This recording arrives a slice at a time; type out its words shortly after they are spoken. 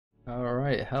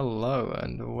Alright, hello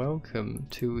and welcome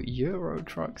to Euro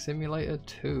Truck Simulator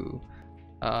 2.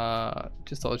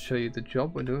 Just thought I'd show you the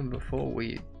job we're doing before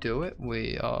we do it.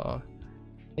 We are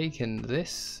taking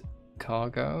this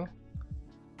cargo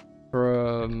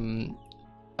from,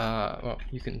 well,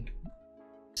 you can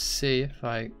see if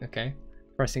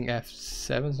pressing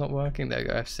F7 is not working, there you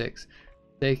go, F6.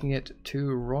 Taking it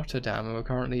to Rotterdam, and we're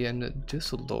currently in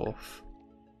Dusseldorf.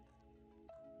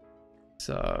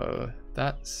 So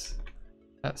that's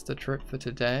the trip for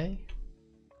today.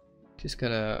 Just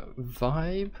gonna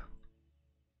vibe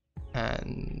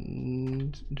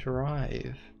and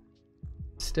drive.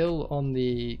 Still on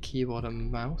the keyboard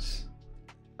and mouse,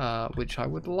 which I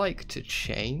would like to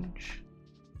change,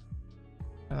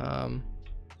 but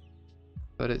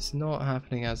it's not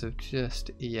happening as of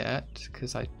just yet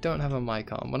because I don't have a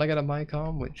mic arm. When I get a mic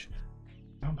arm, which,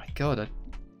 oh my god,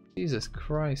 Jesus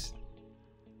Christ.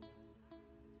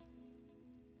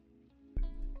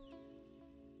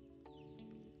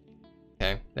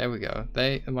 Okay, there we go.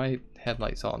 My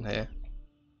headlight's on here.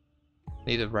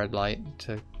 Need a red light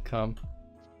to come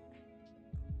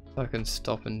so I can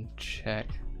stop and check.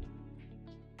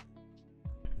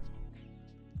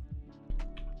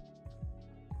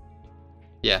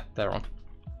 Yeah, they're on.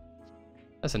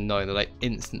 That's annoying that I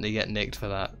instantly get nicked for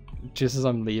that. Just as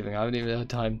I'm leaving, I haven't even had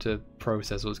time to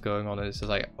process what's going on, and it's just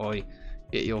like, oi,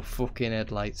 get your fucking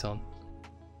headlights on.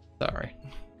 Sorry.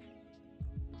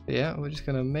 Yeah, we're just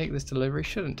gonna make this delivery.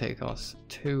 Shouldn't take us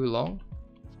too long.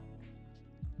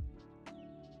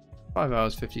 5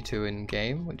 hours 52 in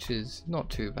game, which is not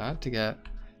too bad to get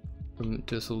from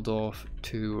Dusseldorf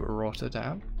to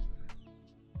Rotterdam.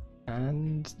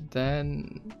 And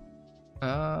then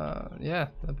yeah,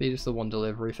 that'll be just the one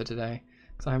delivery for today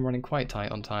because I'm running quite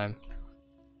tight on time.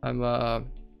 I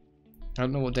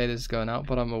don't know what day this is going out,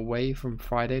 but I'm away from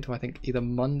Friday to I think either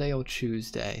Monday or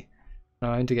Tuesday. I'm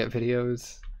trying to get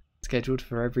videos scheduled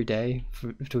for every day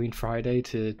between Friday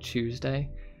to Tuesday,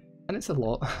 and it's a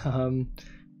lot.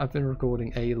 I've been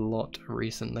recording a lot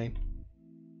recently,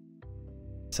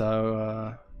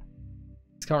 so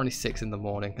it's currently 6 in the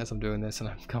morning as I'm doing this, and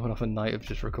I'm coming off a night of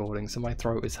just recording, so my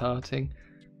throat is hurting,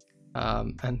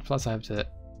 and plus I have to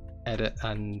edit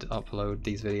and upload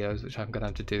these videos, which I'm gonna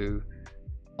have to do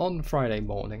on Friday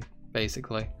morning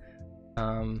basically,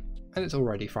 and it's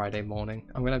already Friday morning.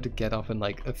 I'm gonna have to get up in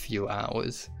like a few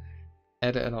hours,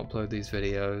 edit and upload these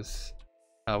videos,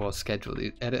 well,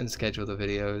 edit and schedule the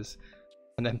videos,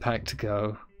 and then back to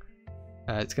go.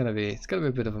 It's gonna be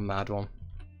a bit of a mad one,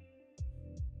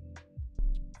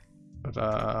 but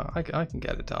I can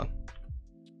get it done.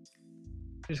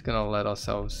 Just gonna let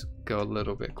ourselves go a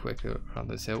little bit quicker around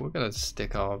this hill. We're gonna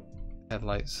stick our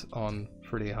headlights on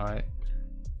pretty high.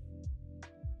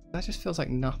 That just feels like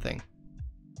nothing.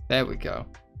 There we go.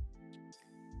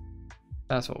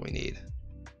 That's what we need.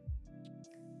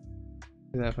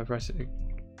 And then if I press it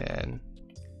again,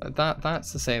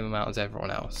 that's the same amount as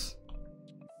everyone else.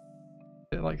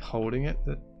 Is it like holding it?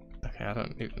 Okay, I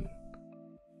don't even.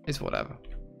 It's whatever.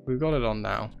 We've got it on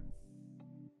now.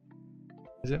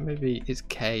 Is it maybe it's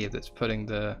K that's putting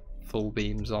the full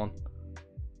beams on?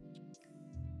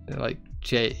 Is it like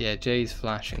J? Yeah, J's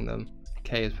flashing them.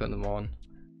 K is putting them on.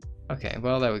 Okay,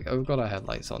 well there we go. We've got our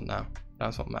headlights on now.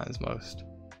 That's what matters most.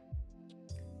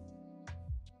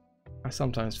 I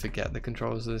sometimes forget the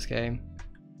controls of this game.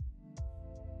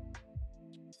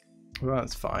 Well,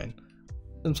 that's fine.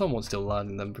 I'm somewhat still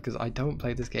learning them because I don't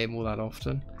play this game all that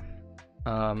often.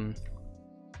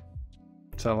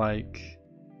 So like,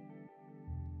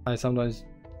 I sometimes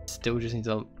still just need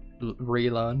to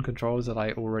relearn controls that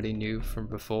I already knew from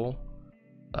before,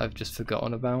 that I've just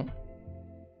forgotten about.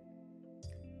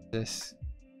 This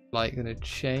light gonna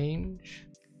change?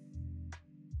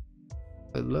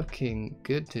 We're looking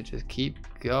good to just keep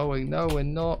going. No, we're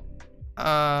not.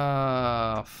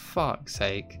 Ah, fuck's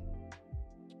sake.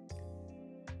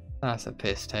 That's a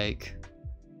piss take.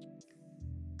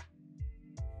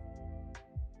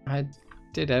 I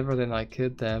did everything I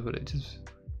could there, but it just...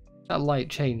 that light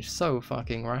changed so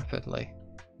fucking rapidly.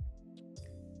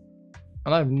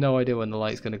 And I have no idea when the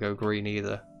light's gonna go green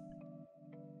either.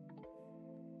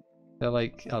 They're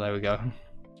like... oh, there we go.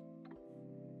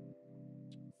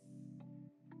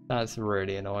 That's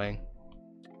really annoying.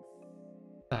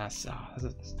 That's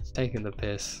it's taking the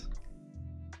piss.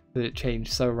 That it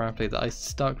changed so rapidly that I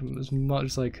stuck as much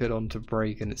as I could onto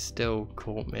brake and it still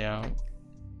caught me out.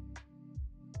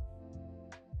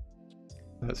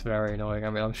 That's very annoying. I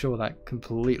mean, I'm sure that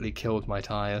completely killed my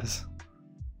tyres.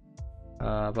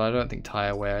 But I don't think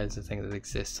tyre wear is a thing that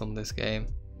exists on this game.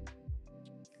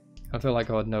 I feel like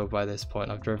I would know by this point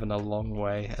I've driven a long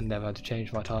way and never had to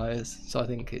change my tyres, so I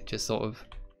think it just sort of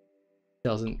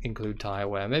doesn't include tyre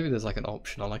wear. Maybe there's like an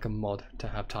option or like a mod to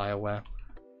have tyre wear,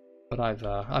 but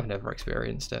I've never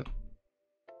experienced it.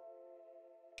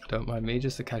 Don't mind me,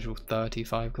 just a casual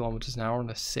 35 kilometers an hour on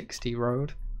a 60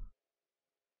 road.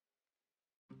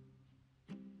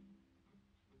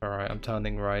 Alright, I'm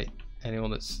turning right.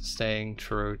 Anyone that's staying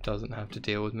true doesn't have to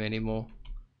deal with me anymore.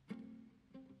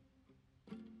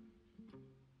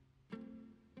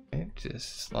 Okay,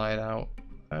 just slide out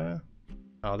there.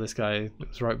 Oh, this guy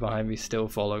was right behind me, still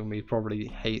following me, probably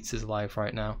hates his life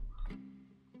right now.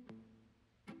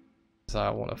 So I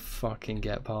want to fucking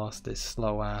get past this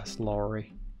slow ass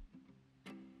lorry.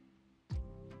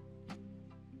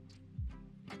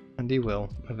 And he will,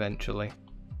 eventually.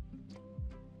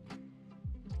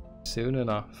 Soon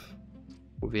enough,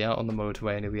 we'll be out on the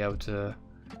motorway and he'll be able to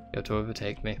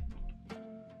overtake me.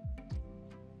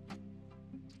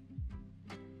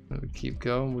 We keep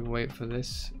going, we wait for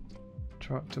this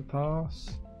truck to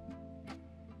pass.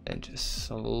 Then just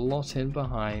slot in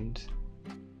behind.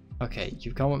 Okay,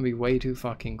 you've come at me way too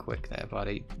fucking quick there,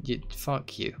 buddy.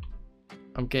 Fuck you.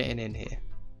 I'm getting in here.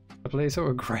 I play so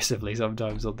aggressively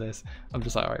sometimes on this. I'm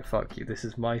just like, alright, fuck you. This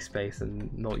is my space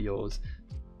and not yours.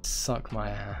 Suck my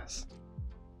ass.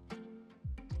 You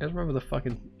guys remember the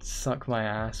fucking suck my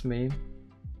ass meme?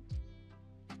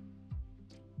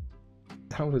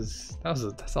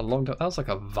 That's a long time. That was like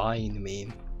a Vine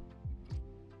meme.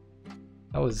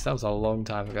 That was a long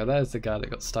time ago. There's the guy that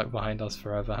got stuck behind us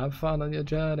forever. Have fun on your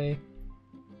journey.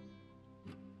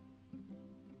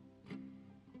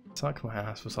 Suck my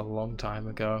ass was a long time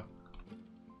ago,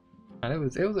 and it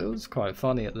was quite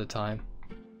funny at the time.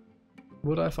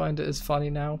 Would I find it as funny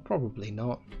now? Probably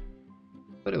not.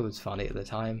 But it was funny at the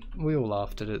time. We all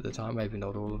laughed at it at the time. Maybe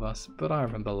not all of us, but I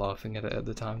remember laughing at it at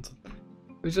the time.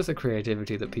 It was just a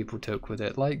creativity that people took with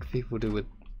it, like people do with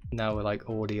now with like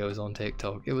audios on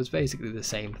TikTok. It was basically the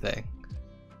same thing.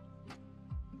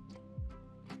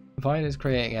 Vine is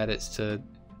creating edits to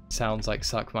sounds like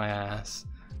suck my ass.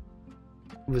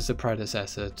 Was the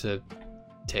predecessor to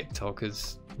TikTok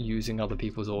as using other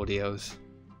people's audios.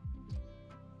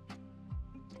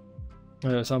 I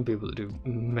know some people that do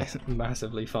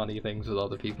massively funny things with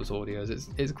other people's audios.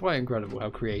 It's quite incredible how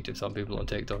creative some people on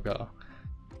TikTok are.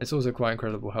 It's also quite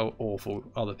incredible how awful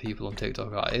other people on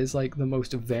TikTok are. It's like the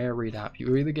most varied app.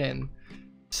 You're either getting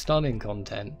stunning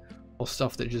content or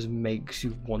stuff that just makes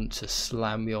you want to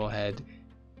slam your head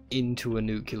into a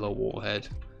nuclear warhead.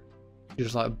 You're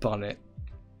just like, bun it.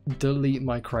 Delete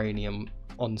my cranium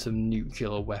on some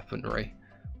nuclear weaponry.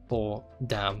 Or,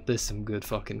 damn, there's some good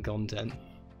fucking content.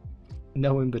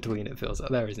 No in between, it feels like.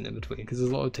 There isn't in between, because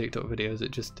there's a lot of TikTok videos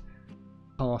that just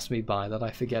pass me by that I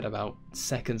forget about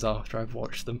seconds after I've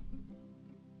watched them.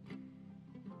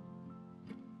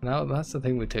 Now that's the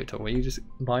thing with TikTok, when you just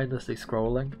mindlessly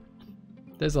scrolling,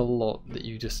 there's a lot that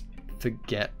you just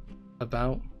forget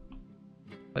about.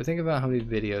 Like, think about how many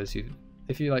videos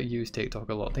if you like use TikTok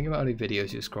a lot, think about how many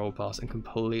videos you scroll past and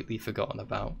completely forgotten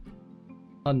about.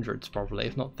 Hundreds probably,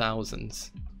 if not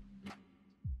thousands.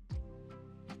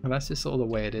 And that's just sort of the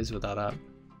way it is with that app.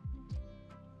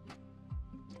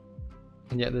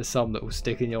 And yet there's some that will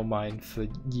stick in your mind for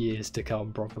years to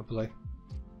come, probably.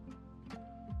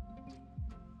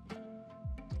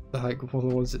 Like, one of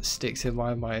the ones that sticks in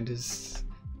my mind is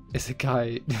a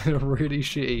guy in a really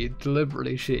shitty,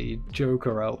 deliberately shitty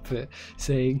Joker outfit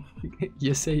saying,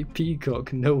 "You say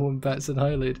peacock, no one bats an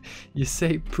eyelid. You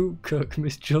say poop cook,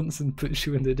 Miss Johnson puts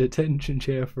you in the detention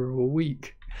chair for a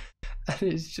week." And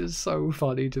it's just so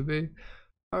funny to me.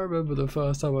 I remember the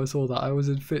first time I saw that, I was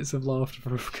in fits of laughter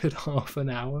for a good half an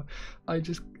hour.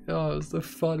 It was the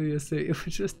funniest thing. It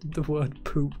was just the word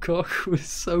poopcock was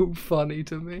so funny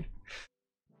to me.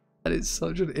 And it's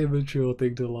such an immature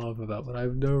thing to laugh about, but I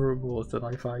have no remorse that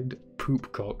I find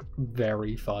poopcock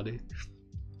very funny.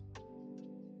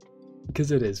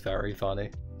 Because it is very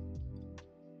funny.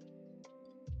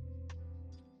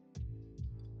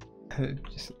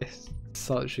 It's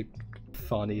such a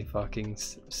funny fucking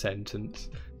sentence.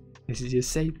 This is, you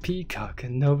say peacock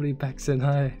and nobody bats an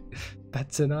eye.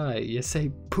 You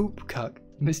say poopcock,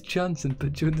 Miss Johnson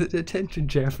put you in the detention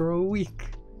chair for a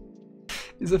week.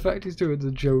 It's the fact he's doing the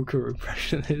Joker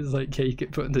impression. It's like, yeah, you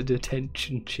get put in the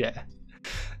detention chair.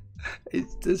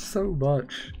 There's so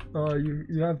much. Oh,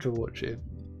 you have to watch it.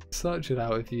 Search it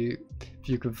out if you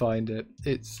can find it.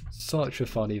 It's such a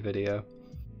funny video.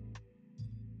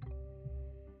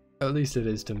 At least it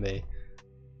is to me.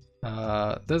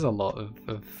 There's a lot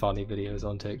of funny videos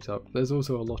on TikTok. There's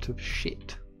also a lot of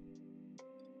shit.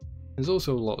 There's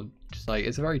also a lot of just like,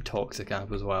 it's a very toxic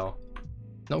app as well.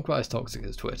 not quite as toxic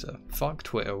as Twitter. Fuck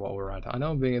Twitter while we're at it. I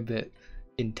know I'm being a bit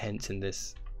intense in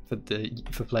this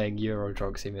for playing Euro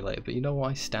Truck Simulator, but you know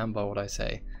what? I stand by what I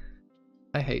say.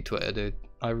 I hate Twitter, dude.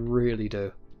 I really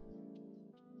do.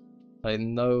 Like,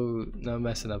 no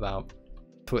messing about.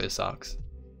 Twitter sucks.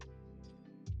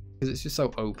 Because it's just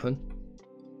so open.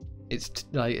 It's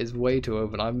way too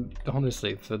open. I'm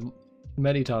honestly, for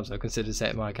many times I've considered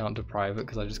setting my account to private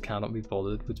because I just cannot be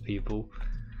bothered with people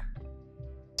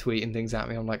tweeting things at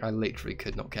me. I'm like, I literally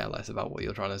could not care less about what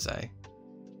you're trying to say.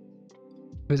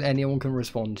 Because anyone can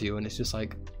respond to you, and it's just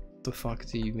like, the fuck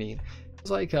do you mean? It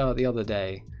was like the other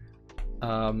day,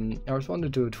 I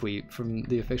responded to a tweet from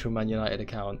the official Man United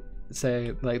account,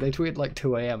 say, like, they tweeted like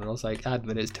 2 AM, and I was like,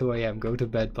 admin, it's 2 AM, go to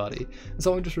bed, buddy. And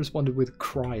someone just responded with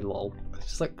cry lol. It's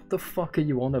just like, what the fuck are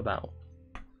you on about?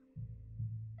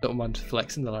 Don't mind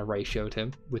flexing that I ratioed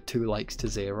him with 2 likes to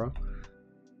 0.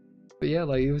 But yeah,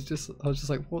 like, I was just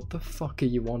like, what the fuck are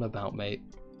you on about, mate?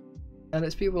 And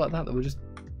it's people like that that will just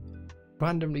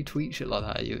randomly tweet shit like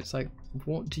that at you. It's like,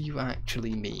 what do you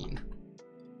actually mean?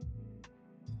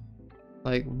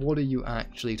 Like, what are you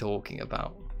actually talking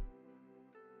about?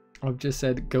 I've just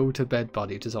said, go to bed,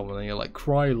 buddy, to someone, and you're like,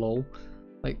 cry lol.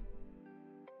 Like,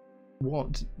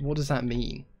 what does that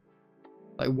mean?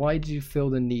 Like, why did you feel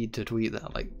the need to tweet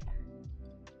that? Like,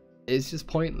 it's just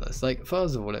pointless. Like,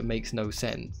 first of all, it makes no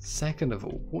sense. Second of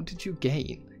all, what did you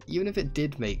gain? Even if it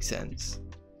did make sense,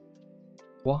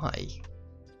 why?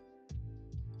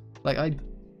 Like,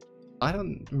 I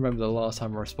don't remember the last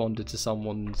time I responded to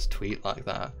someone's tweet like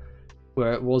that,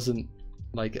 where it wasn't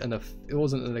like it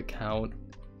wasn't an account.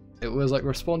 It was like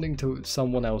responding to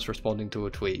someone else responding to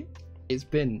a tweet. It's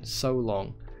been so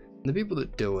long. And the people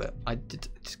that do it,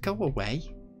 just go away.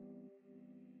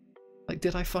 Like,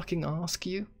 did I fucking ask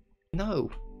you? No.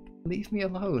 Leave me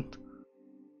alone.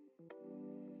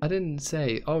 I didn't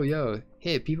say, oh yo,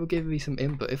 here, people give me some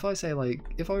input. If I say, like,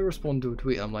 if I respond to a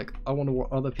tweet, I'm like, I wonder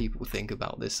what other people think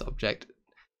about this subject.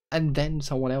 And then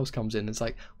someone else comes in and it's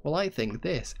like, well, I think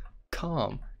this.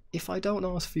 Calm. If I don't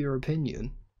ask for your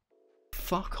opinion,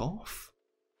 fuck off.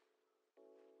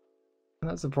 And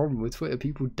that's the problem with Twitter.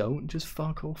 People don't just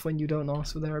fuck off when you don't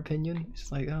ask for their opinion.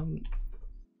 It's like,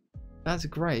 that's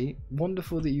great.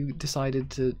 Wonderful that you decided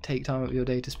to take time out of your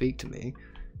day to speak to me.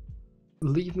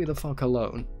 Leave me the fuck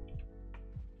alone.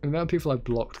 The amount of people I've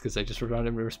blocked because they just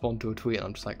randomly respond to a tweet and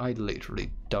I'm just like, I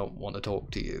literally don't want to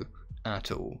talk to you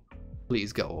at all.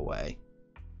 Please go away.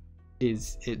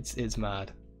 It's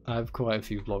mad. I have quite a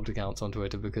few blocked accounts on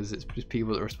Twitter because it's just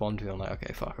people that respond to me. I'm like,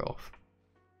 okay, fuck off.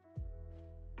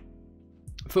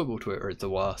 Football Twitter is the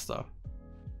worst though.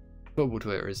 Football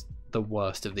Twitter is the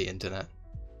worst of the internet.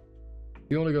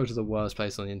 If you want to go to the worst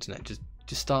place on the internet, just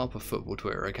start up a football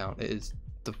Twitter account. It is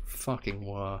the fucking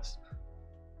worst.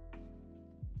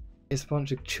 It's a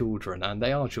bunch of children, and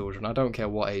they are children. I don't care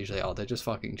what age they are, they're just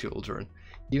fucking children.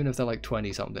 Even if they're like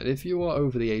 20 something. If you are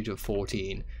over the age of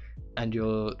 14 and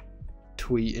you're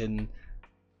tweeting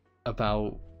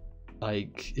about,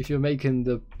 like, if you're making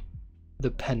the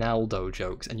Penaldo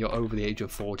jokes and you're over the age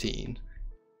of 14,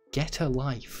 get a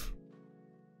life.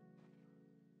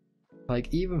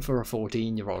 Like, even for a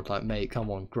 14-year-old, like, mate, come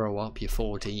on, grow up, you're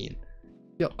 14.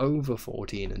 You're over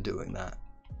 14 and doing that.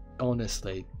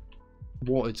 Honestly,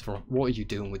 what are you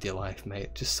doing with your life,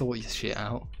 mate? Just sort your shit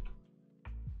out.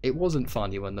 It wasn't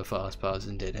funny when the first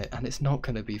person did it, and it's not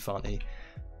going to be funny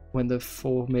when the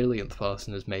 4 millionth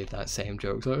person has made that same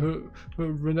joke. It's like,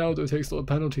 Ronaldo takes a lot of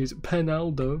penalties.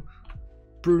 Penaldo,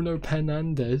 Bruno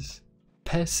Fernandes,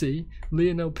 Pessi,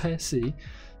 Lionel Pessi.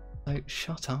 Like,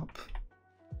 shut up.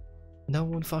 No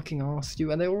one fucking asked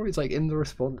you. And they're always like in the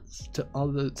response to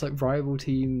other, it's like rival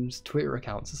teams' Twitter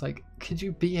accounts. It's like, could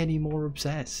you be any more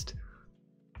obsessed?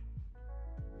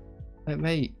 Like,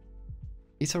 mate,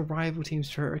 it's a rival team's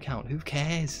Twitter account. Who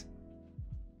cares?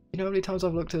 You know how many times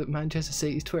I've looked at Manchester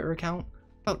City's Twitter account?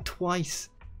 About twice.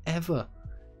 Ever.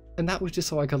 And that was just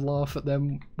so I could laugh at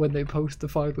them when they post the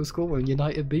final score when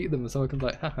United beat them, so I can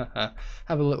like, ha ha ha,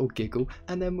 have a little giggle,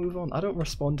 and then move on. I don't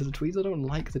respond to the tweets, I don't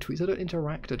like the tweets, I don't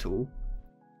interact at all.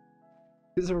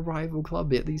 It's a rival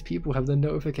club, yet these people have their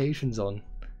notifications on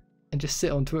and just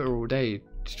sit on Twitter all day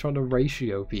just trying to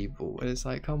ratio people, and it's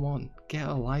like, come on, get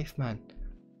a life, man.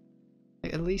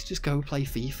 Like, at least just go play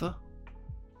FIFA.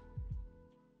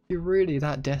 If you're really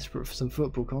that desperate for some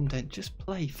football content, just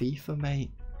play FIFA,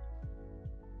 mate.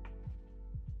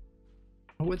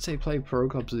 I would say play pro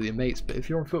clubs with your mates, but if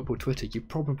you're on football Twitter, you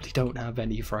probably don't have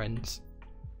any friends.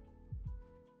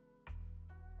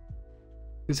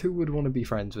 Because who would want to be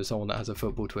friends with someone that has a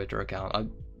football Twitter account?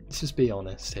 Let's just be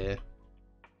honest here.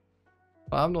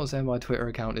 But I'm not saying my Twitter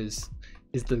account is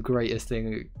the greatest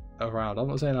thing around. I'm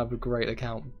not saying I have a great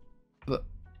account, but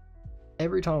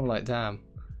every time I'm like, damn,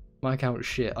 my account's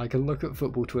shit, I can look at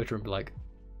football Twitter and be like,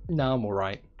 nah, I'm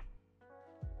alright.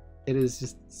 It is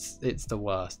just, it's the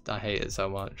worst. I hate it so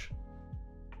much.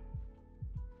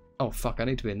 Oh fuck, I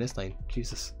need to be in this lane.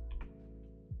 Jesus.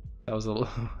 That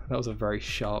was a very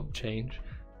sharp change.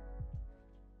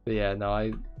 But yeah,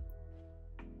 no,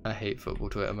 I hate football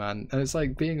Twitter, man. And it's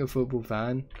like, being a football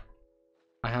fan,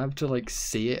 I have to like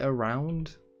see it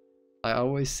around. I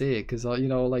always see it because you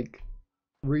know, like,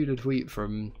 read a tweet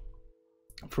from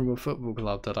a football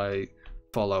club that I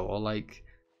follow, or like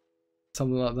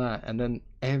something like that, and then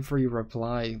every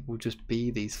reply will just be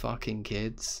these fucking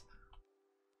kids.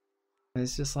 And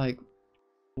it's just like,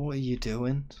 what are you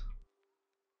doing?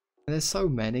 And there's so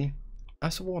many. I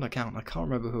saw one account, I can't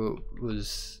remember who it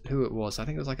was. I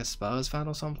think it was like a Spurs fan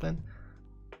or something,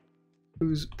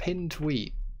 whose pinned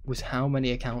tweet was how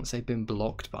many accounts they've been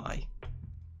blocked by.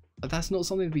 But that's not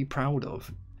something to be proud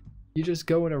of. You're just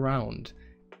going around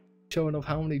showing off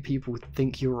how many people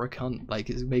think you're a cunt, like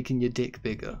it's making your dick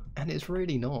bigger, and it's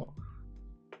really not.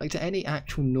 Like, to any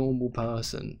actual normal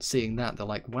person seeing that, they're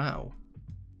like, wow,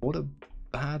 what a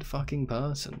bad fucking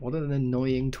person, what an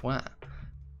annoying twat.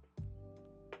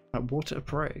 Like, what a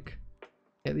prick.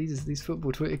 Yeah, these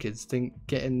football Twitter kids think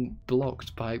getting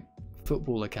blocked by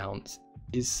football accounts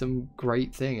is some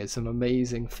great thing, it's some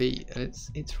amazing feat, and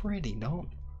it's really not.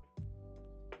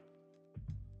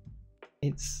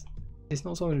 It's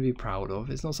not something to be proud of,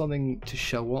 it's not something to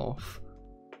show off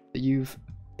that you've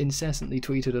incessantly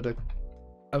tweeted at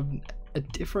a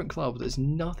different club that's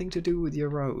nothing to do with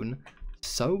your own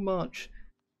so much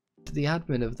that the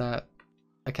admin of that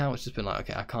account has just been like,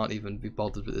 okay, I can't even be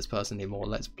bothered with this person anymore,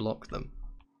 let's block them.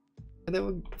 And they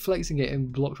were flexing it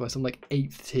and blocked by some like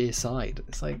 8th tier side.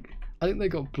 It's like, I think they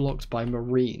got blocked by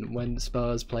Marine when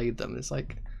Spurs played them. It's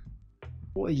like,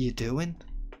 what are you doing?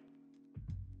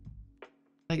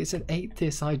 Like, it's an 8th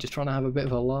tier side just trying to have a bit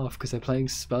of a laugh because they're playing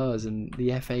Spurs in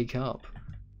the FA Cup.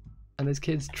 And there's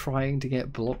kids trying to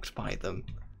get blocked by them.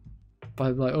 By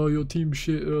like, oh, your team's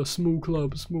shit, small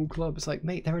club, small club. It's like,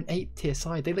 mate, they're an 8th tier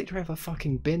side. They literally have a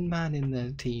fucking bin man in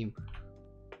their team.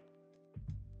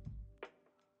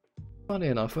 Funny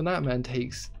enough, when that man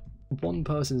takes one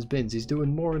person's bins, he's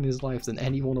doing more in his life than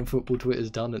anyone on football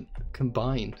Twitter's done it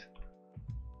combined.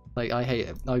 Like, I hate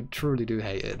it. I truly do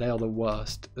hate it. They are the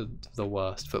worst of the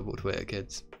worst football Twitter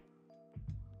kids.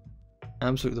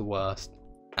 Absolutely the worst.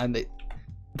 And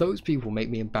those people make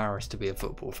me embarrassed to be a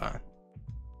football fan.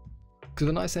 Because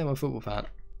when I say I'm a football fan,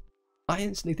 I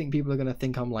instantly think people are going to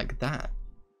think I'm like that.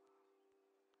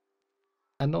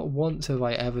 And not once have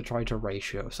I ever tried to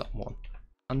ratio someone.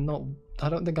 I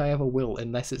don't think I ever will,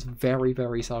 unless it's very,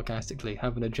 very sarcastically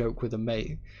having a joke with a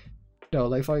mate. No,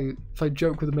 like if I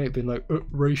joke with a mate being like,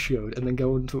 ratioed, and then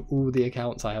go into all the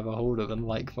accounts I have a hold of and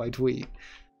like my tweet,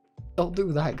 I'll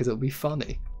do that because it'll be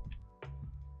funny.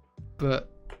 But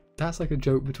that's like a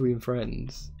joke between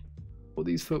friends. What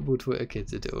these football Twitter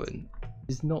kids are doing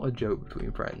is not a joke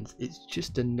between friends. It's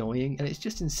just annoying, and it's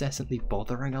just incessantly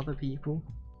bothering other people.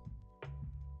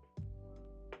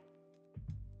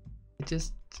 I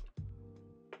just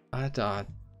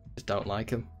don't like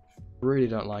them. Really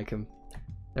don't like them.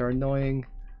 They're annoying.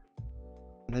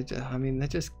 And they're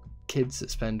just kids that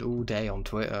spend all day on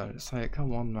Twitter. It's like,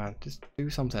 come on, man, just do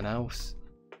something else.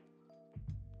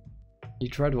 You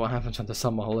dread what happens when the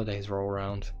summer holidays roll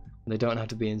around and they don't have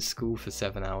to be in school for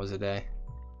 7 hours a day.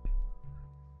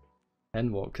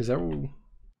 Then what? Because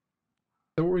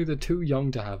they're either too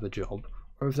young to have a job,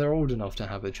 or if they're old enough to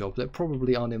have a job, they're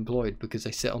probably unemployed because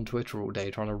they sit on Twitter all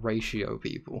day trying to ratio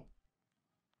people.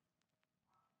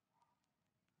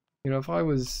 You know, if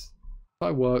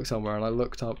I worked somewhere and I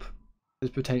looked up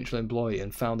this potential employee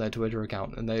and found their Twitter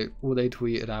account and all they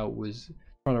tweeted out was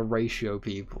trying to ratio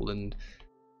people and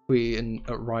tweeting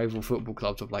at rival football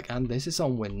clubs of like, and this is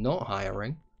someone we're not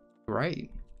hiring, great.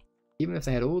 Even if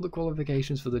they had all the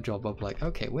qualifications for the job, I'm like,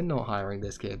 okay, we're not hiring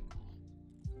this kid.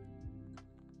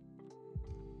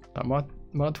 Like,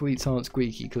 my tweets aren't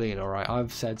squeaky clean, alright?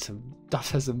 I've said some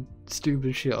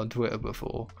stupid shit on Twitter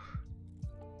before.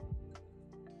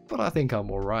 But I think I'm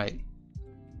alright.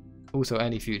 Also,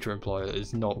 any future employer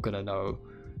is not going to know,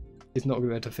 is not going to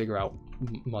be able to figure out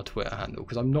my Twitter handle,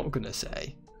 because I'm not going to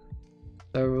say.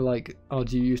 They were like, oh,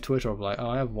 do you use Twitter? I'm like, oh,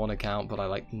 I have one account, but I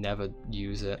like never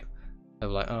use it. They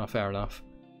were like, oh, fair enough.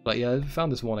 Like, yeah, I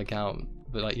found this one account,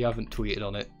 but like you haven't tweeted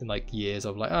on it in like years.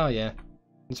 I'm like, oh yeah,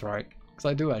 that's right. Because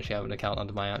I do actually have an account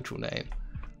under my actual name,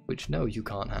 which no, you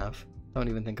can't have. Don't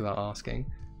even think about asking.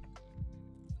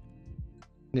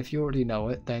 And if you already know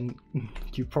it, then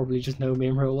you probably just know me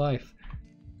in real life.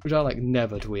 which I like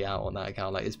never tweet out on that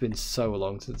account. Like, it's been so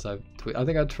long since I've tweeted. I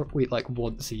think I tweet like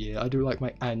once a year. I do like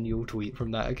my annual tweet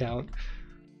from that account.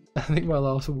 I think my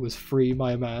last one was free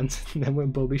my mans, and then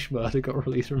when Bobby Schmurda got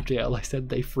released from jail, I said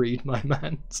they freed my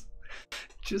mans,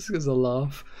 just as a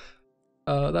laugh.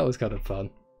 That was kind of fun,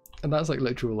 and that's like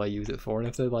literally all I use it for. And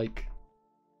if they're like,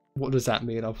 what does that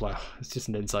mean? I'm like, oh, it's just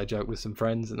an inside joke with some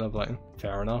friends, and I'm like,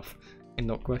 fair enough, and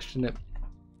not question it.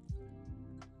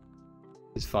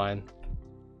 It's fine.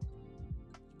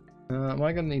 Am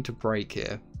I gonna need to brake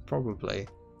here? Probably.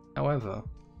 However,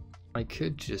 I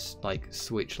could just like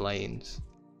switch lanes,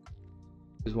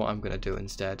 is what I'm gonna do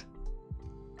instead.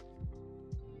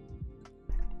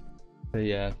 But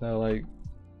yeah, no, like,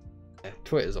 yeah,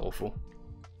 Twitter's awful,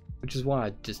 which is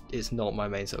why it's not my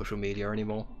main social media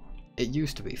anymore. It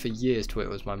used to be. For years Twitter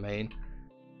was my main,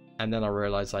 and then I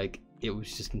realized like it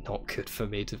was just not good for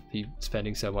me to be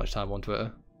spending so much time on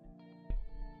Twitter.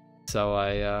 So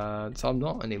I'm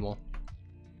not anymore.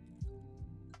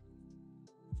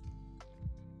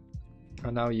 I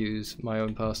now use my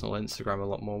own personal Instagram a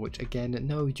lot more, which again,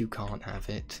 no, you can't have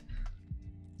it.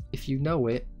 If you know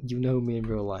it, you know me in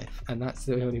real life, and that's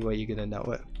the only way you're gonna know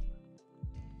it.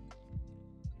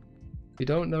 If you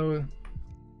don't know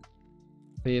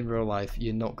me in real life,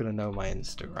 you're not gonna know my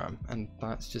Instagram, and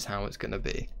that's just how it's gonna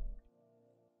be.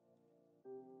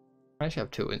 I actually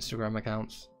have 2 Instagram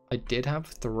accounts. I did have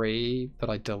 3, but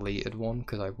I deleted one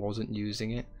because I wasn't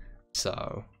using it,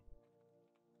 so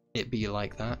it'd be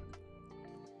like that.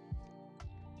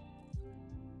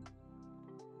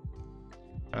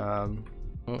 Oh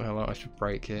hello, I should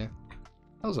brake here.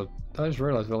 I just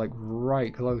realised we're like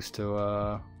right close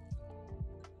to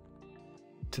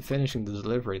finishing the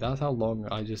delivery. That's how long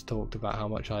I just talked about how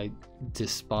much I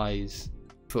despise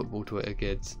football Twitter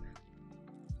kids.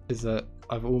 Is that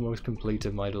I've almost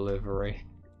completed my delivery,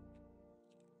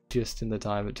 just in the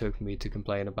time it took me to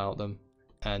complain about them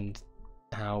and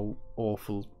how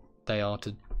awful they are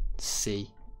to see.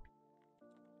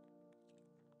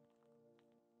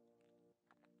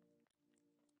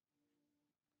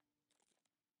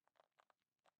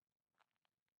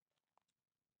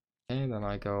 And then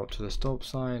I go up to the stop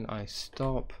sign, I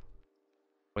stop,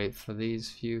 wait for these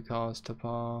few cars to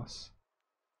pass.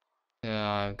 Yeah,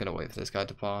 I'm gonna wait for this guy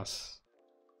to pass.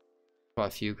 Quite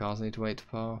a few cars need to wait to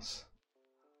pass.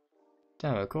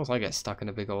 Damn, of course I get stuck in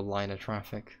a big old line of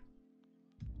traffic.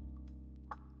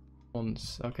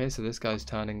 Okay, so this guy's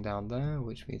turning down there,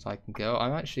 which means I can go.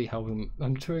 I'm actually helping,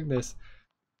 I'm doing this,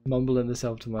 mumbling this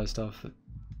out to my stuff,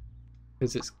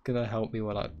 because it's gonna help me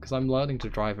because I'm learning to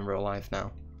drive in real life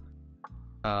now.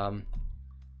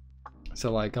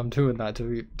 So like I'm doing that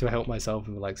to help myself,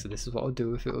 and like, so this is what I'd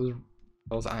do if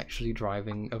I was actually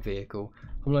driving a vehicle.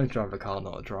 I'm learning to drive a car,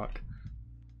 not a truck.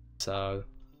 So,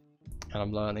 and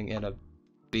I'm learning in a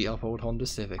beat up old Honda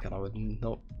Civic, and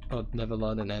I'd never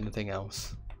learn in anything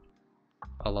else.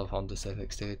 I love Honda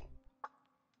Civics, dude.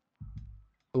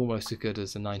 Almost as good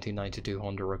as the 1992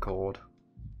 Honda Accord.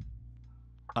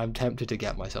 I'm tempted to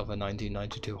get myself a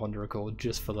 1992 Honda Accord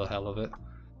just for the hell of it.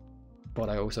 But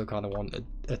I also kind of want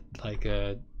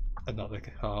another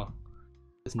car.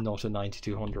 It's not a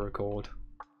 92 Honda Accord.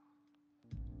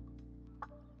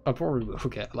 I probably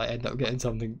will end up getting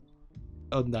something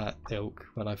on that ilk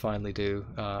when I finally do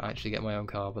actually get my own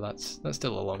car. But that's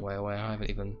still a long way away. I haven't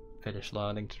even finished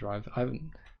learning to drive. I've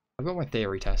got my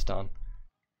theory test done.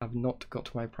 I've not got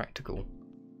to my practical.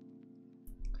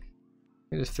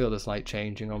 I just feel this light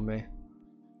changing on me.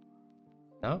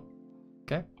 No?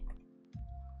 Okay.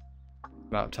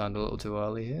 About turned a little too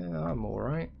early here. I'm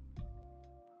alright.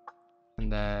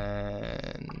 And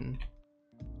then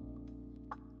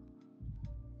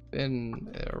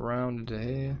spin around to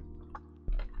here.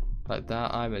 Like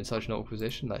that. I'm in such an awkward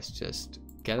position. Let's just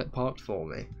get it parked for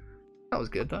me. That was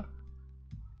good though.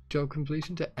 Job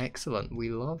completion to excellent.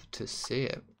 We love to see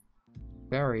it.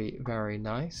 Very, very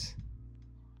nice.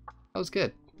 That was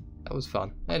good. That was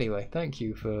fun. Anyway, thank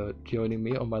you for joining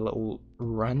me on my little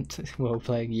rant while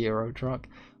playing Euro Truck.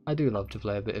 I do love to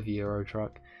play a bit of Euro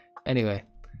Truck. Anyway,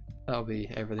 that'll be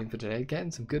everything for today.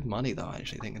 Getting some good money though,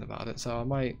 actually thinking about it. So I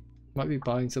might be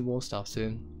buying some more stuff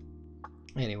soon.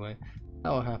 Anyway, that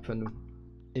will happen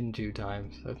in due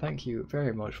time. So thank you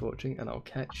very much for watching, and I'll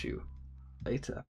catch you later.